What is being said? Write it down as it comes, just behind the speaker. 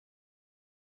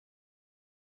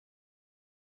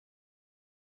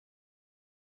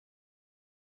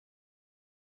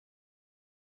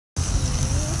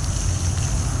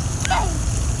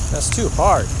That's too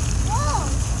hard.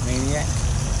 Whoa. Maniac.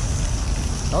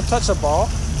 Don't touch the ball.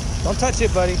 Don't touch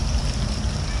it, buddy.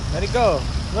 Let it go.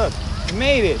 Look, you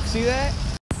made it. See that?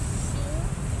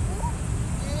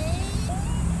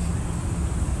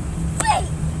 Wait.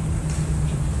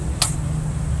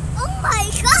 Oh my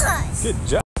gosh. Good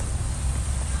job.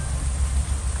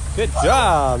 Good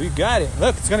job. You got it.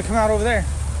 Look, it's going to come out over there.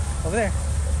 Over there.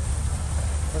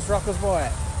 Where's Rocco's ball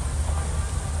at?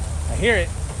 I hear it.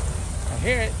 I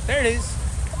hear it. There it is.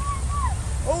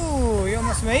 Oh, you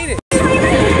almost made it.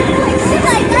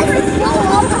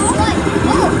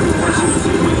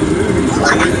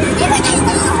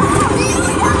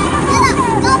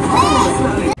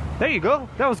 There you go.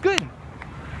 That was good.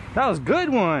 That was a good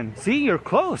one. See, you're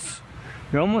close.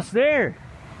 You're almost there.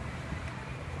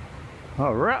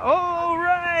 All right. All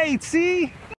right.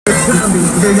 See?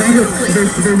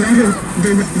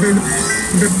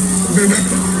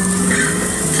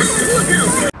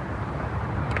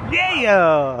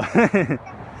 Yeah.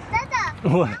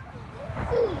 What?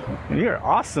 You're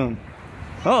awesome.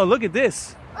 Oh, look at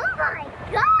this. Oh my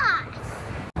gosh.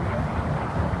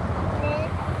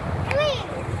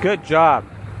 Good job.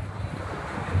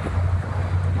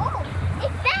 Oh,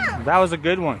 it fell. That was a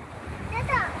good one.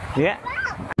 Yeah.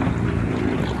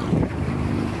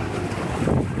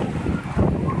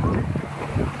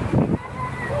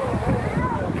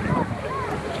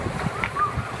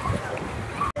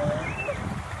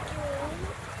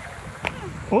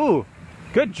 Ooh,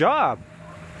 good job.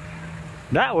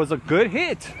 That was a good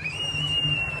hit.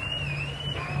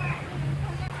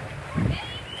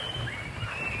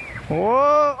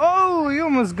 Whoa, oh, you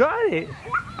almost got it.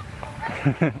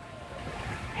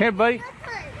 Here, buddy.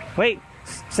 Wait,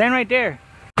 stand right there.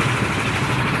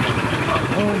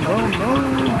 Boom, boom,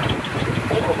 boom.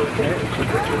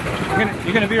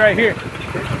 You're gonna be right here.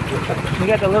 You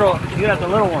got the little one. You guys are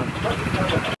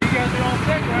all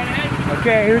set, right ahead.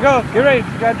 Okay, here we go. Get ready.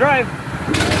 You gotta drive.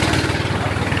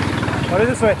 Go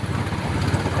this way.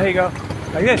 There you go.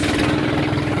 Like this.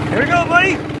 Here we go,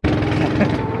 buddy.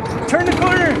 Turn the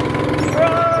corner.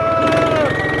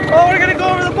 Whoa. Oh, we're gonna go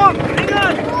over the bump. Hang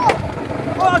on.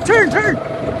 Oh, turn.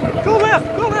 Go left.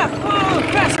 Oh,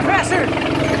 faster.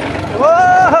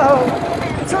 Whoa.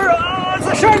 Turn. Oh, it's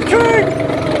a sharp turn.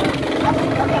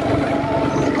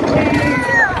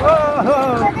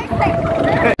 Whoa.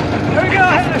 There we go. A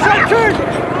sharp turn.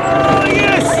 Oh,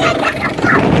 yes.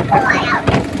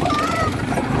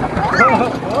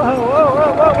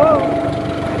 Whoa.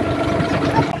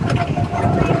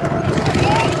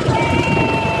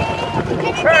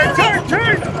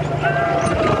 Turn.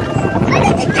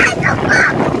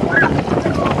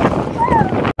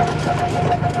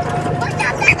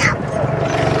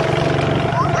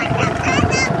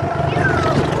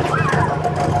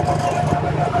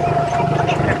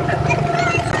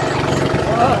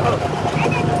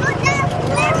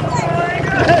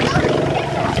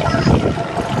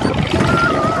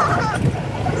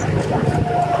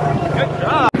 Good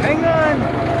job. Hang on.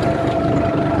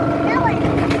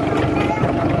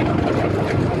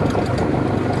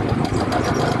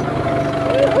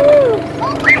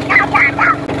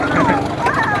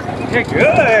 You're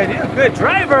good. You're a good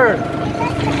driver.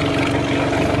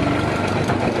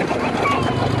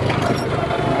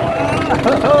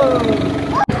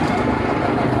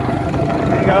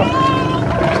 There you go.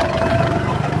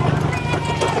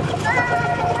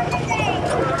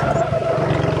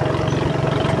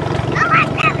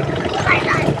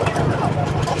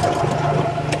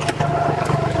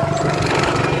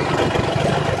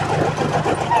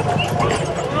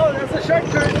 Oh, that's a sharp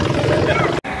turn.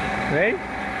 Ready?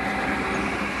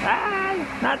 Ah,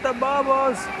 not the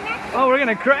bubbles. Oh, we're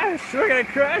gonna crash.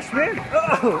 Man.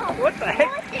 Oh, what the heck?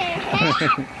 What the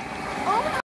heck?